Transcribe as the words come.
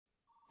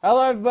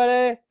Hello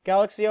everybody,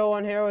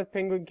 Galaxy01 here with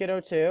Penguin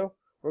Kiddo 2.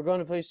 We're going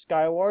to play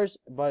Sky Wars,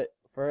 but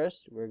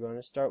first we're going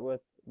to start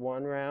with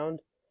one round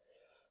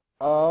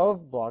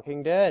of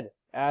Blocking Dead.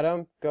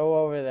 Adam,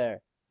 go over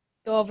there.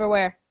 Go over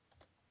where?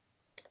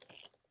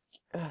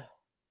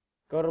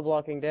 Go to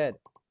Blocking Dead.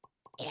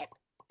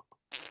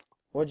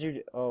 What'd you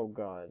do? Oh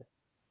god.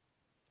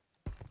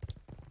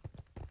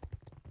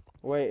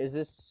 Wait, is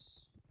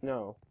this...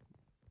 No.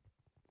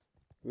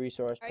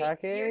 Resource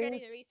packing? You're getting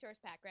the resource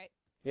pack, right?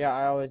 Yeah,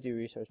 I always do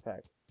resource pack.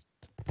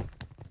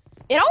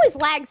 It always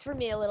lags for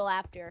me a little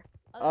after.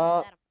 Other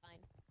than that, I'm fine.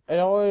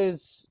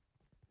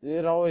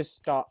 It always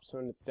stops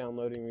when it's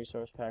downloading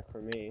resource pack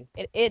for me.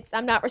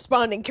 I'm not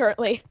responding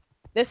currently.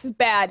 This is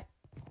bad.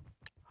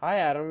 Hi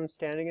Adam, I'm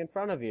standing in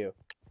front of you.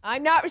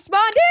 I'm not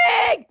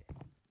responding!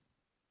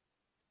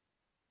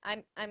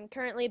 I'm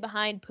currently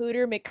behind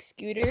Pooter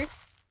McScooter.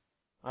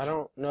 I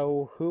don't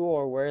know who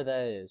or where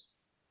that is.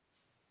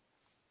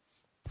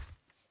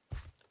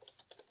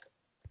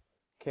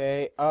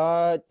 Okay,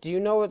 do you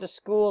know where the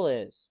school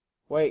is?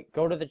 Wait,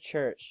 go to the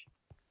church.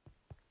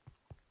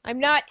 I'm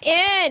not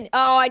in!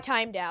 Oh, I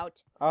timed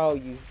out. Oh,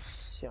 you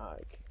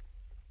suck.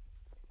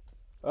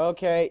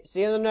 Okay,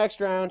 see you in the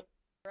next round.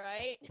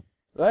 Right?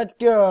 Let's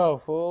go,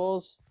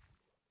 fools.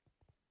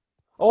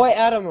 Oh wait,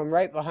 Adam, I'm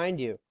right behind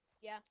you.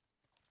 Yeah.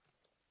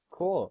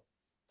 Cool.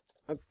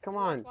 Come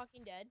on.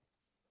 Walking Dead.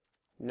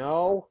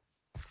 No.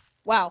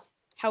 Wow.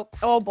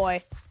 Oh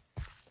boy.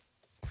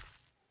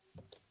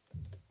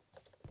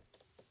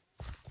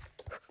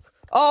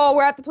 Oh,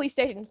 we're at the police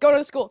station. Go to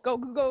the school. Go.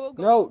 No,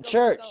 go,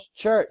 church. go.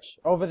 Church.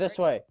 Over this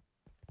way.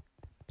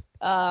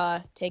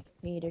 Take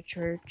me to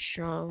church.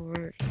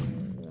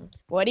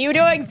 What are you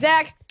doing,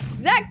 Zach?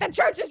 Zach, the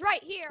church is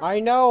right here. I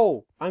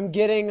know. I'm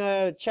getting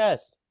a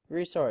chest.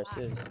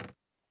 Resources. It's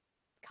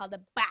called a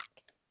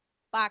box.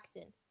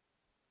 Boxing.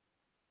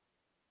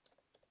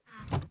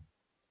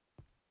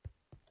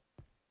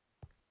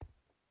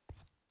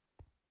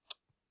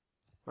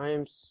 I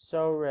am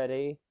so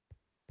ready.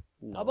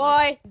 No. Oh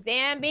boy,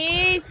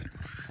 zombies!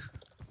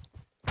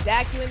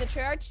 Zach, you in the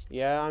church?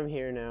 Yeah, I'm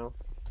here now.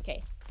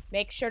 Okay,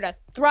 make sure to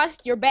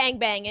thrust your bang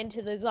bang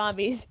into the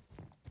zombies.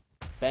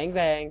 Bang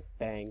bang,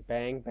 bang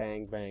bang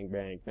bang bang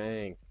bang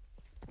bang.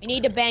 You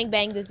need to bang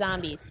bang the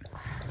zombies.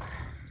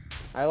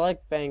 I like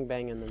bang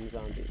banging them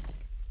zombies.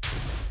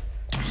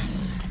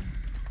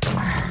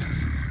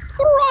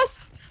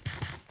 Thrust!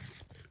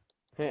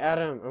 Hey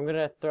Adam, I'm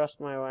gonna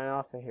thrust my way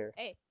off of here.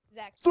 Hey,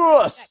 Zach.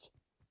 Thrust! Zach,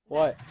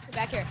 What? Come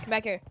back here. Come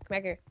back here. Come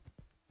back here.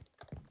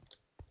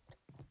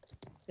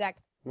 Zach.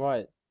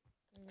 What?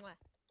 Mwah.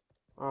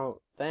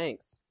 Oh,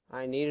 thanks.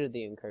 I needed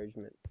the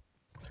encouragement.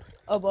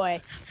 Oh boy.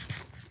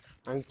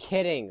 I'm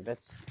kidding.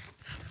 That's...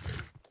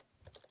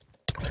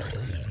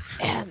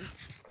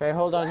 Okay,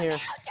 hold on here.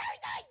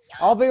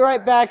 I'll be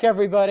right back,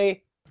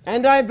 everybody.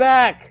 And I'm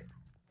back!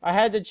 I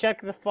had to check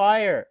the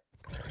fire.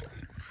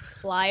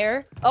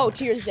 Flyer? Oh,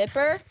 to your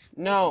zipper?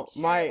 No,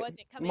 Sure, my was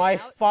it coming out?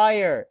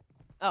 fire.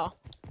 Oh.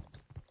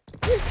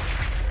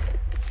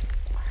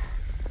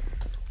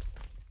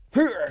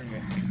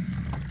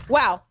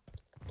 Wow.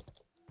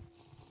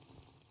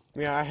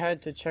 Yeah, I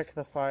had to check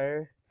the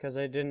fire because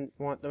I didn't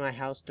want my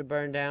house to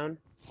burn down.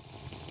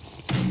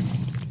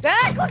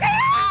 Zach, look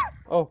at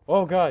you!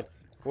 Oh god.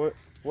 What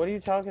are you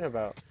talking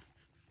about?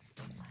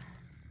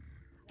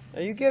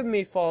 Are you giving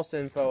me false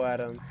info,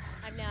 Adam?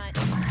 I'm not.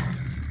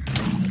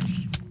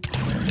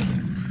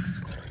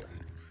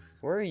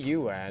 Where are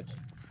you at?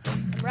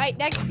 I'm right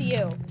next to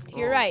you. To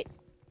your right.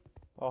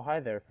 Oh,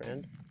 hi there,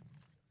 friend.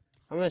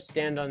 I'm gonna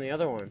stand on the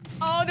other one.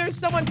 Oh, there's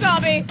someone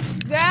zombie!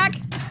 Zach!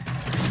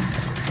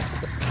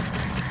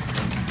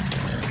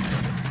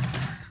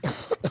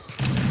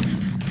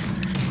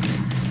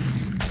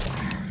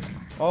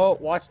 Oh,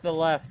 watch the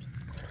left.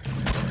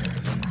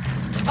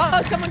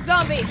 Oh, someone's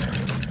zombie!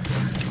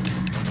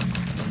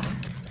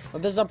 Oh,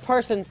 there's a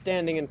person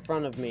standing in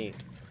front of me.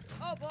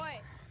 Oh boy.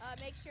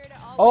 Make sure to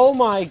always... Oh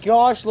my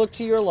gosh, look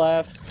to your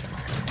left.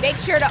 Make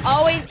sure to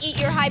always eat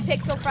your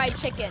Hypixel fried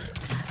chicken.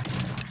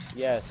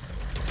 Yes.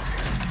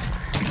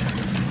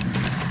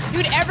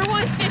 Dude,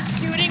 everyone's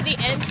just shooting the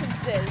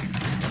entrances.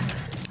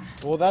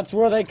 Well, that's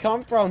where they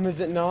come from, is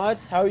it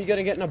not? How are you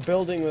gonna get in a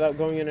building without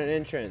going in an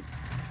entrance?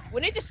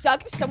 Wouldn't it just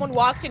suck if someone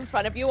walked in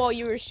front of you while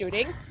you were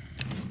shooting?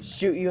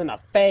 Shoot you in the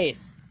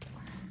face.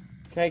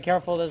 Okay,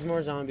 careful, there's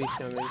more zombies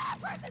coming.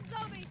 Person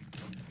zombie!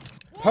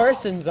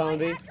 Person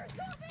zombie?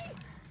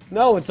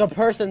 No, it's a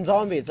person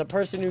zombie. It's a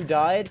person who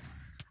died,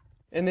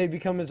 and they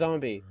become a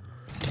zombie.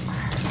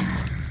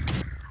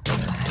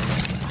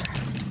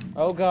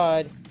 Oh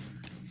god.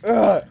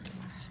 Ugh!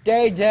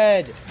 Stay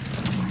dead!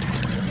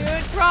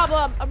 Dude,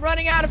 problem. I'm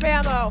running out of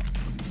ammo.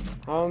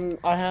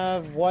 I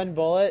have one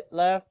bullet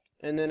left,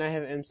 and then I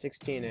have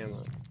M16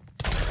 ammo.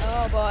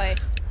 Oh boy.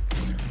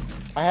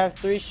 I have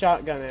 3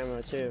 shotgun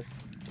ammo, too.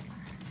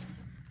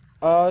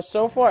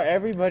 So far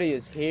everybody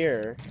is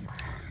here.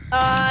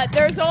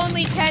 There's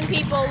only 10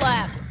 people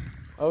left.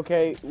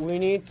 Okay, we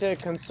need to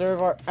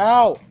conserve our-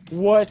 Ow!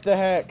 What the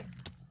heck?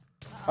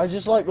 I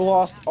just, like,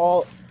 lost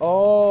all-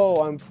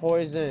 Oh, I'm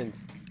poisoned.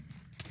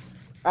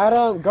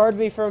 Adam, guard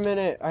me for a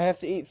minute. I have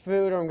to eat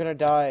food or I'm gonna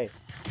die.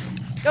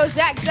 Go,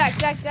 Zach.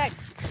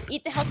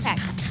 Eat the health pack.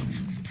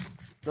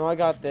 No, I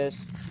got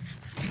this.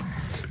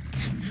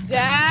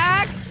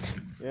 Zach!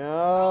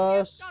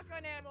 Yes.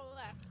 Shotgun ammo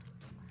left.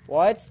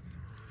 What?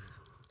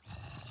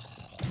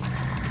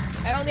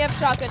 I only have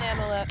shotgun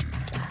ammo left.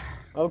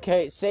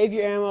 Okay, save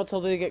your ammo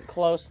till they get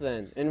close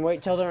then. And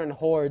wait till they're in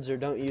hordes or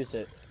don't use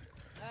it.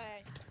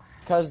 Alright.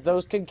 Because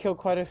those could kill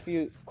quite a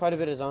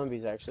bit of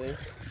zombies, actually.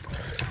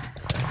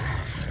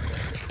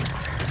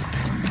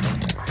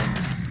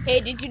 Hey,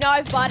 did you know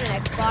I've bought an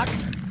Xbox?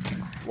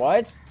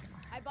 What?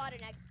 I bought an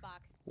Xbox.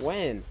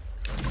 When?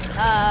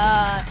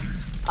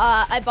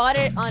 I bought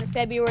it on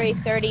February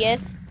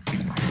 30th.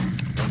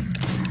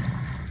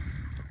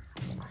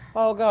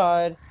 Oh,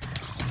 God.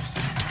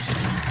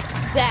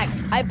 Zach,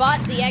 I bought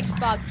the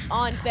Xbox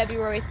on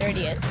February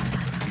 30th.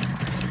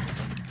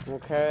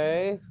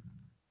 Okay.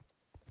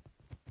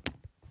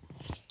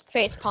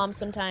 Face palm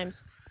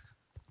sometimes.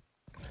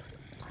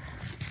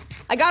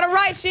 I got a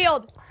riot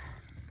shield!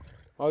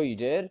 Oh, you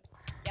did?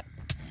 Yep.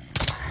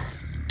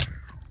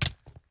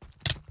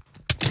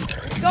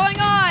 What's going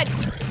on?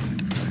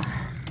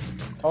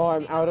 Oh,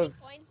 I'm out of...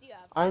 How many coins do you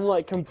have? I'm,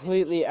 like,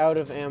 completely out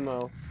of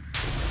ammo.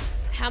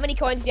 How many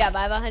coins do you have?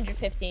 I have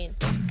 115.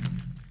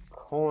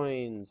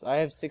 Coins. I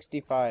have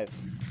 65.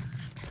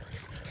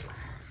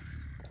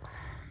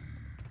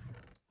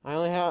 I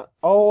only have...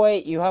 Oh,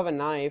 wait, you have a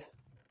knife.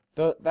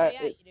 Yeah,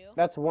 you do.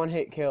 That's one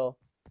hit kill.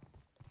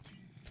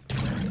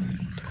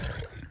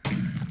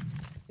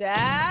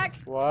 Zach?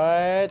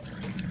 What?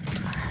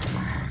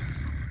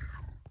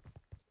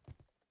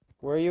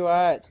 Where are you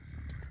at?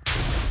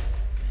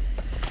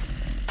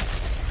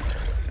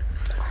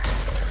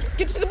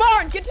 Get to the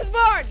barn! Get to the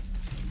barn!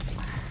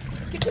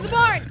 Get to the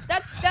barn!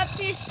 That's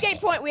the escape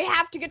point. We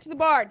have to get to the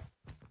barn.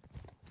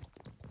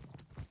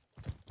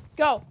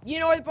 Go. You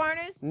know where the barn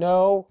is?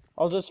 No,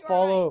 I'll just To our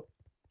follow. right.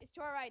 It's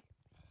to our right.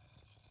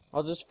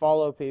 I'll just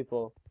follow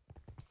people.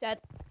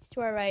 Set. It's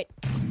to our right.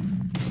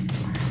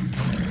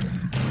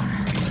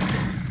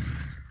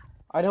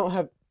 I don't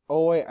have...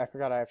 Oh, wait, I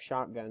forgot I have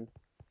shotgun.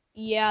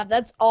 Yeah,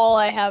 that's all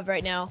I have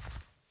right now.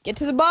 Get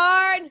to the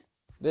barn!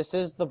 This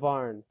is the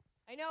barn.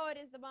 I know it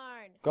is the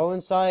barn. Go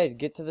inside.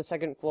 Get to the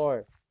second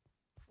floor.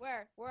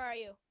 Where? Where are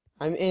you?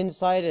 I'm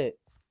inside it.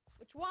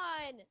 Which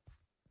one?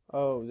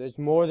 Oh, there's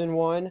more than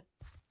one?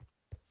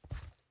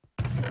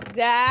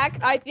 Zach,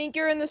 I think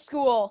you're in the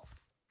school.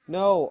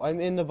 No, I'm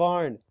in the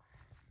barn.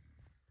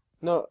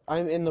 No,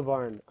 I'm in the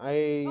barn. Oh,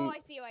 I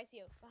see you. I see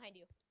you. Behind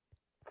you.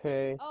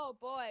 Okay. Oh,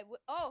 boy.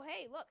 Oh,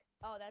 hey, look.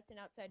 Oh, that's an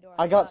outside door.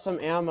 I got some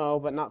ammo,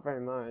 but not very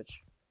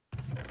much.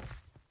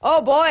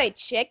 Oh, boy.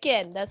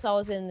 Chicken. That's all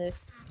was in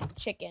this.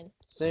 Chicken.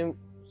 Same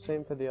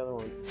for the other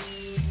one.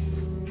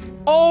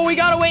 Oh, we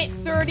gotta wait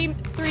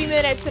 33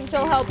 minutes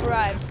until help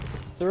arrives.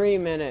 3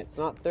 minutes,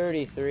 not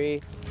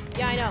 33.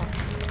 Yeah, I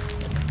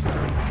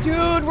know.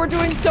 Dude, we're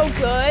doing so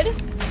good.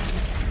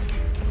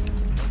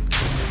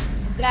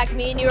 Zach,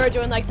 me and you are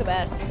doing like the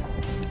best.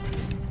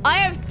 I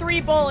have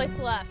 3 bullets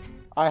left.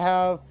 I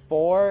have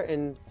 4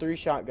 and 3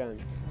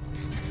 shotgun.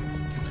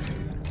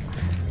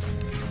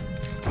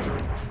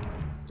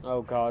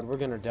 Oh god, we're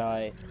gonna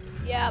die.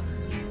 Yep.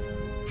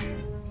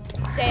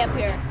 Stay up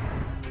here.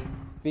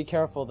 Be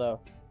careful though.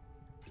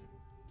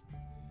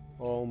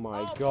 Oh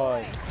my Oh,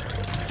 god. boy.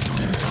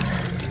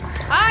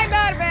 I'm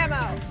out of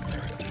ammo.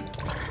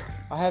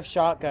 I have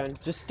shotgun.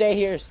 Just stay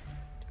here.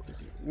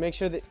 Make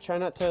sure that try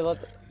not to let.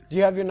 Do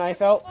you have your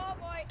knife out? Oh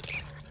boy.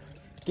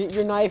 Get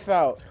your knife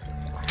out.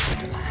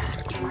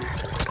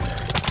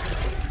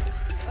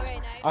 Okay,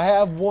 knife. I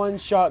have 1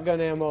 shotgun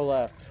ammo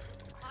left.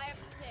 I have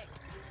 6.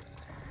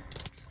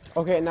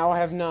 Okay, now I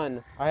have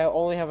none. I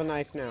only have a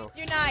knife now. Here's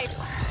your knife.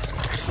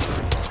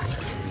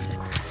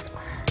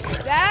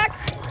 Zach,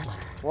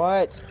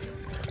 What?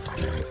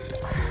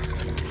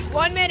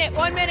 1 minute.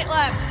 1 minute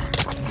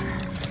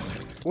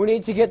left. We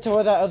need to get to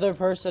where that other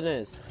person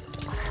is.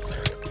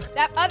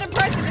 That other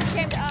person just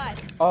came to us.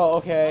 Oh,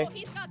 okay. Oh,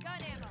 he's got gun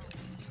ammo.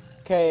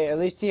 Okay, at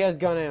least he has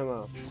gun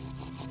ammo.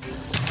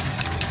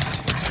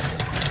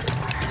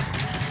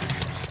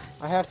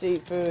 I have to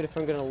eat food if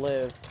I'm gonna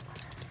live.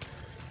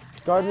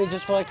 Guard me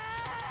just for like...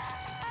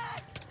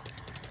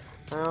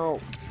 Ow.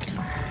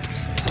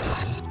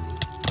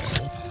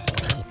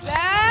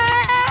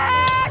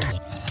 Zach!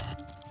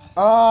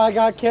 Oh, I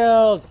got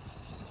killed.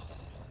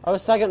 I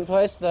was 2nd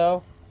place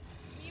though.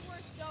 We were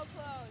so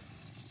close.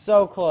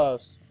 So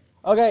close.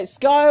 Okay,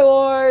 Sky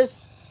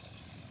Wars!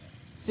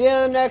 See you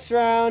in the next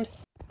round.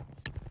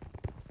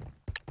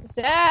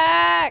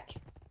 Zach!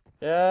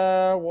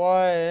 Yeah,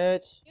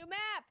 what? New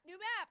map! New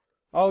map!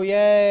 Oh,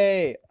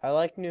 yay! I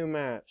like new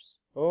maps.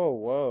 Oh,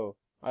 whoa.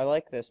 I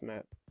like this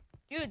map.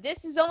 Dude,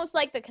 this is almost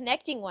like the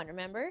connecting one,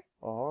 remember?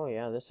 Oh,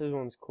 yeah,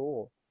 one's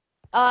cool.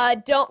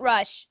 Don't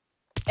rush.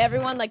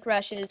 Everyone, like,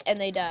 rushes, and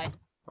they die.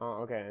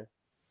 Oh, okay.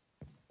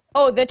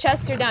 Oh, the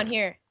chests are down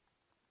here.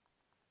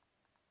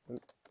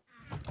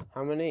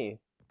 How many?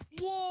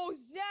 Whoa,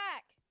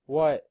 Zach!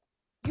 What?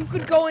 You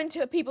could go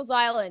into people's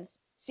islands.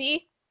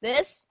 See?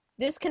 This?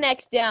 This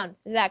connects down.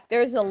 Zach,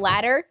 there's a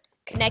ladder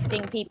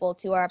connecting people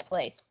to our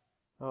place.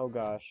 Oh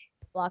gosh.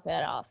 Block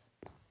that off.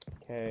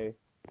 Okay.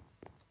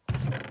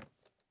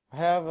 I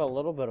have a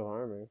little bit of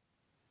armor.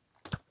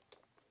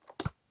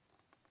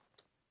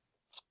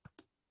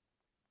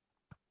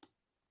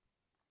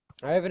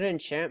 I have an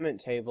enchantment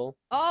table.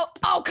 Oh,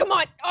 come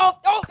on. Oh,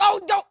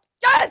 don't.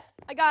 Yes!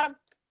 I got him.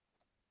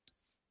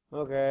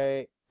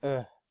 Okay.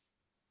 Ugh.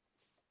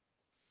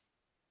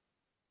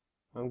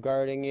 I'm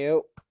guarding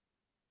you.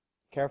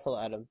 Careful,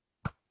 Adam.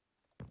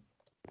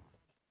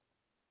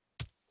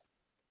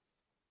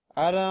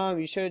 Adam,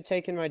 you should have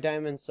taken my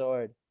diamond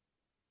sword.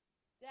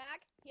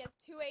 Zach, he has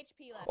 2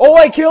 HP left. Oh,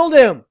 I killed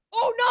him!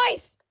 Oh,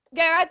 nice!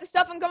 Okay, I got the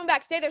stuff. I'm coming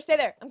back. Stay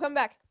there. I'm coming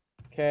back.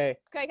 Okay.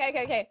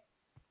 Okay.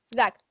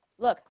 Zach,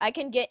 look, I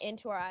can get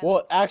into our island.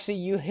 Well, actually,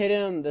 you hit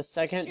him the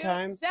second Shoot.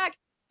 time. Zach,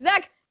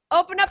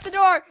 open up the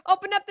door.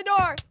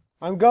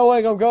 I'm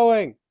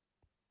going.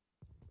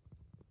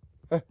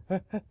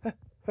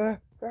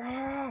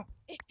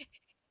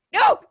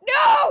 No,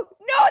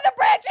 the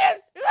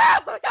branches!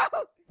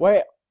 No!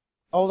 Wait,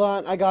 hold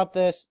on. I got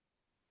this.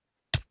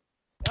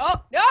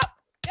 No!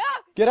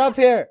 Get up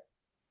here.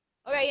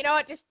 Okay, you know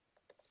what? Just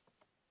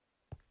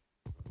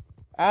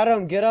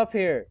Adam, get up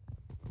here.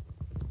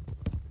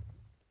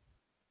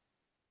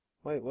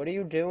 Wait, what are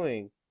you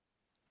doing?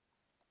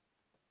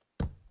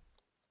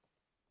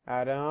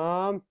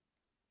 Adam?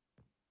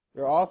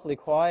 You're awfully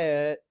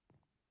quiet.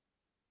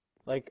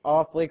 Like,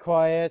 awfully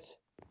quiet.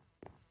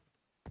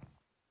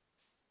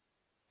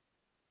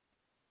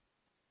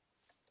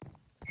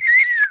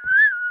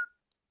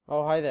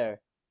 Oh, hi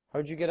there.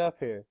 How'd you get up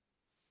here?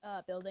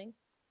 building.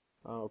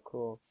 Oh,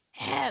 cool.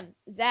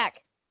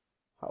 Zach.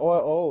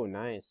 Oh,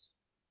 nice.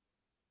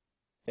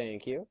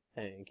 Thank you.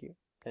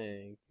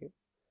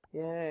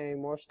 Yay,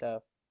 more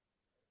stuff.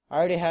 I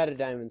already had a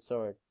diamond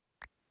sword.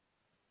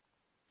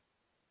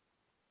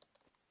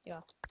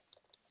 Yeah.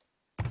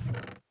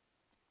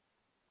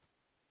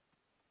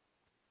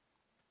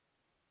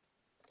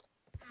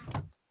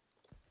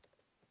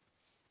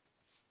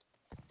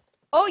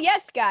 Oh,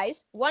 yes,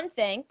 guys. One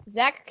thing.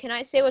 Zach, can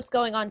I say what's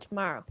going on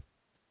tomorrow?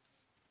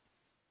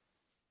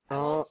 I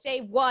won't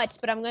say what,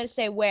 but I'm going to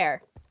say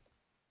where.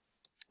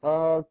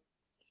 I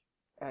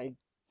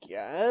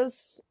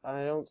guess.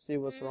 I don't see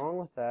what's wrong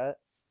with that.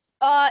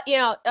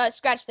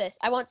 Scratch this.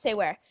 I won't say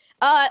where.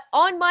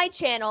 On my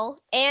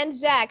channel and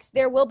Zach's,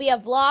 there will be a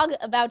vlog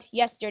about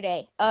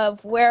yesterday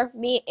of where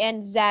me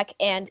and Zach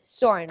and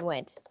Soren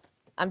went.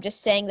 I'm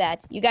just saying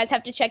that. You guys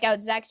have to check out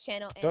Zach's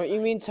channel. Don't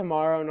you mean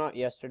tomorrow, not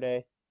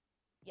yesterday?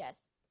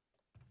 Yes.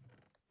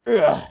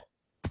 Ugh.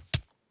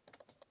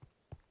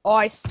 Oh,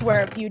 I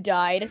swear if you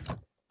died.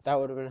 That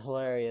would have been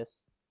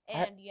hilarious.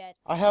 And yet.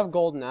 I have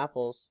golden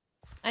apples.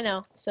 I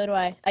know. So do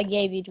I. I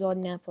gave you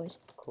golden apples.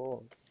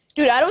 Cool.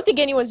 Dude, I don't think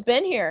anyone's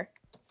been here.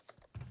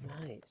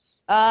 Nice.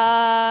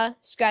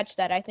 Scratch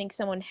that. I think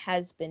someone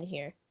has been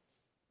here.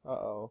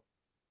 Uh-oh.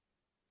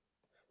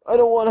 I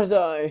don't want to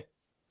die.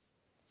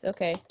 It's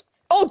okay.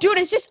 Oh, dude,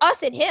 it's just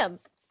us and him.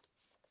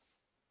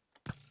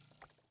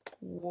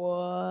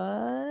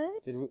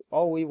 What? Did we?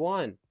 Oh, we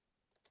won.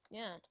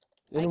 Yeah.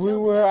 And we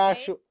were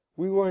actual.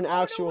 We were an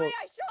actual. Oh, no way,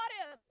 I shot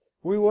him.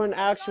 We were an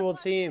actual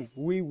team.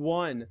 We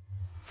won.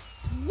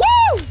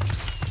 Woo!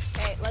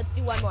 Okay, let's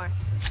do one more.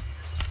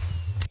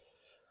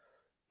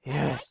 Yes.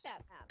 I like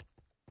that map.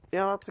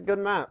 Yeah, that's a good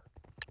map.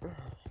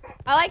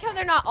 I like how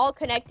they're not all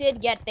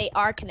connected, yet they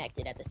are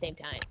connected at the same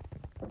time.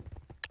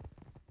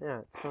 Yeah,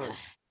 it's fun.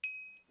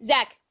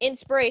 Zach,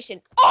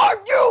 inspiration.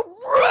 Are you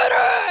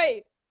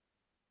ready?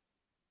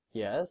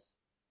 Yes.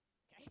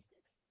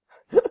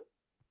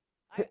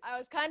 I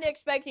was kind of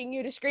expecting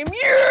you to scream,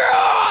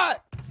 yeah!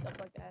 Stuff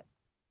like that.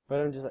 But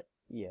I'm just like,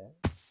 yeah.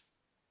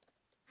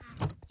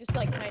 Just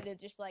like, kind of,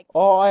 just like.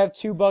 Oh, I have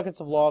 2 buckets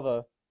of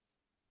lava.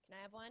 Can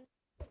I have one?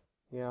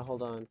 Yeah,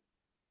 hold on.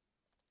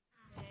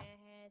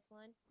 There's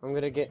one. I'm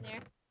gonna get. In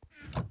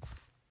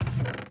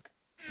there.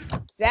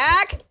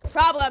 Zach,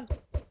 problem.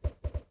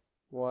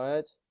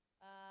 What?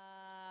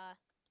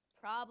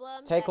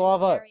 Problem. Take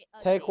lava.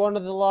 Take one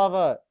of the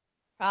lava.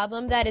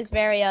 Problem that is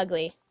very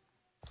ugly.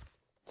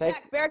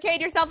 Zach,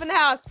 barricade yourself in the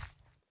house.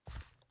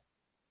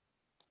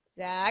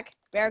 Zach,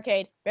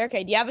 barricade.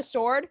 Do you have a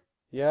sword?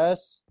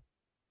 Yes.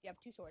 You have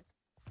 2 swords.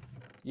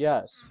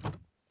 Yes.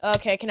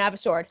 Okay, can I have a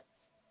sword?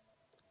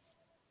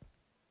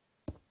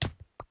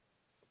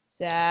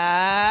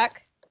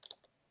 Zach.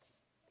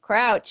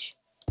 Crouch.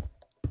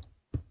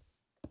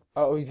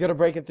 Oh, he's gonna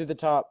break it through the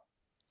top.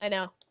 I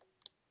know.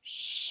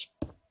 Shh.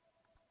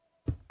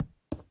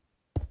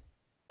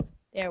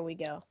 There we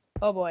go.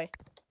 Oh boy.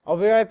 I'll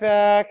be right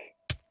back.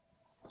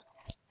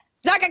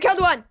 Zach, I killed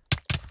one!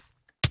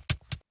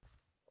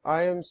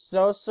 I am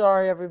so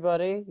sorry,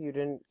 everybody. You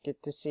didn't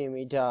get to see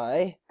me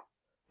die.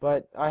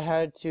 But I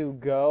had to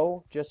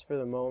go just for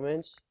the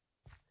moment.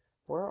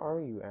 Where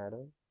are you,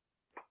 Adam?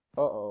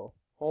 Uh-oh.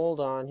 Hold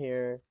on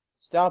here.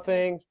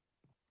 Stopping.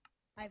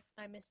 I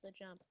missed the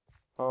jump.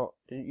 Oh,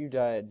 you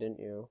died,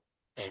 didn't you?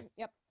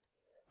 Yep.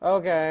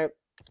 Okay.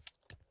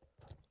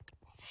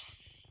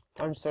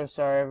 I'm so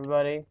sorry,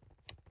 everybody.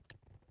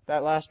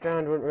 That last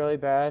round went really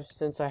bad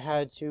since I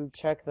had to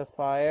check the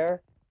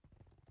fire.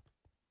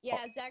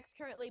 Yeah, Zach's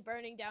currently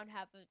burning down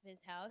half of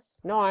his house.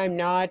 No, I'm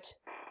not.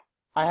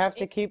 I have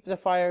to keep the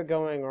fire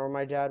going or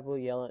my dad will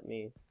yell at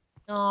me.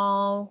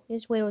 Oh,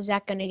 this way was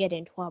Zach gonna get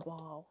in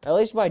trouble. At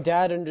least my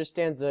dad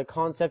understands the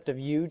concept of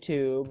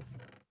YouTube.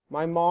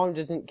 My mom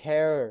doesn't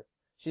care.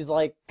 She's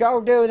like,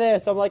 go do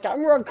this. I'm like,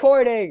 I'm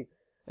recording.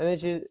 And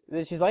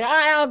then she's like,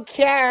 I don't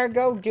care.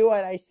 Go do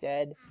what I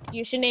said.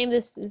 You should name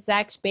this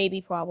Zach's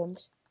baby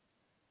problems.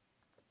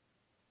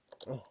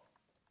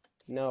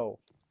 No.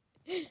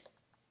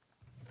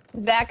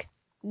 Zach,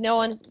 no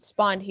one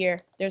spawned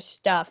here. There's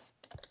stuff.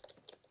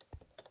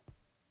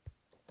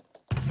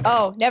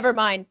 Oh, never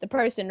mind. The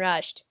person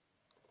rushed.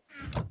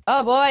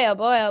 Oh boy, oh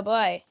boy, oh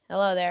boy.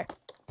 Hello there.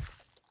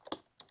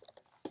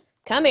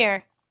 Come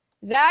here.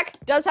 Zach,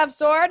 does have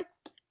sword?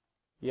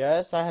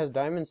 Yes, I has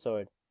diamond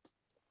sword.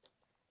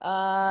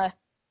 Can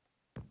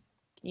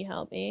you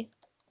help me?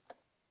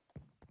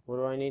 What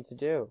do I need to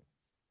do?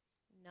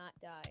 Not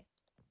die.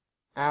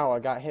 Ow, I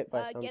got hit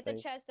by something. Get the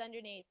chest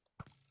underneath.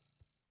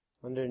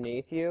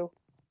 Underneath you?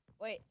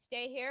 Wait,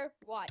 stay here.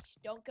 Watch.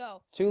 Don't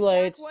go. Too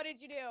late. Zach, what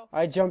did you do?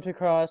 I jumped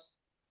across.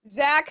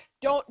 Zach,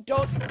 don't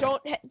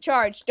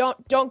charge.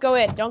 Don't go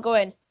in. Don't go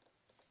in.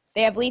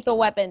 They have lethal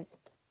weapons.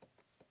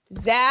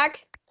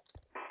 Zach.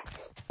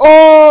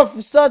 Oh,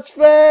 such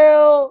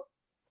fail!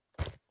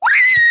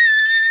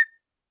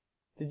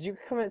 Did you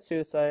commit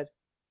suicide?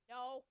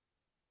 No.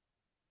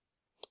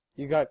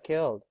 You got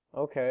killed.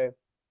 Okay.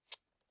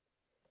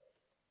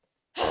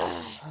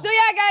 So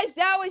yeah, guys,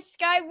 that was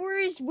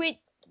Skywars with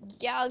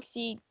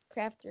Galaxy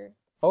Crafter.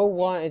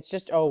 01, it's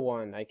just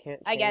 01. I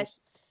can't change. I guess.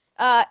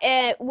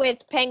 And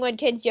with Penguin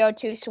Kids Yo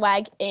 2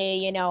 swag,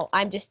 you know,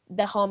 I'm just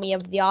the homie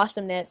of the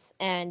awesomeness,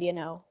 and you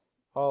know.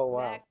 Oh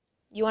wow. Zach,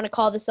 you want to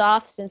call this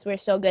off since we're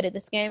so good at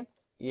this game?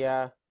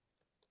 Yeah.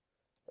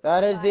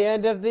 That is the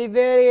end of the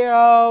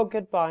video.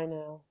 Goodbye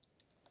now.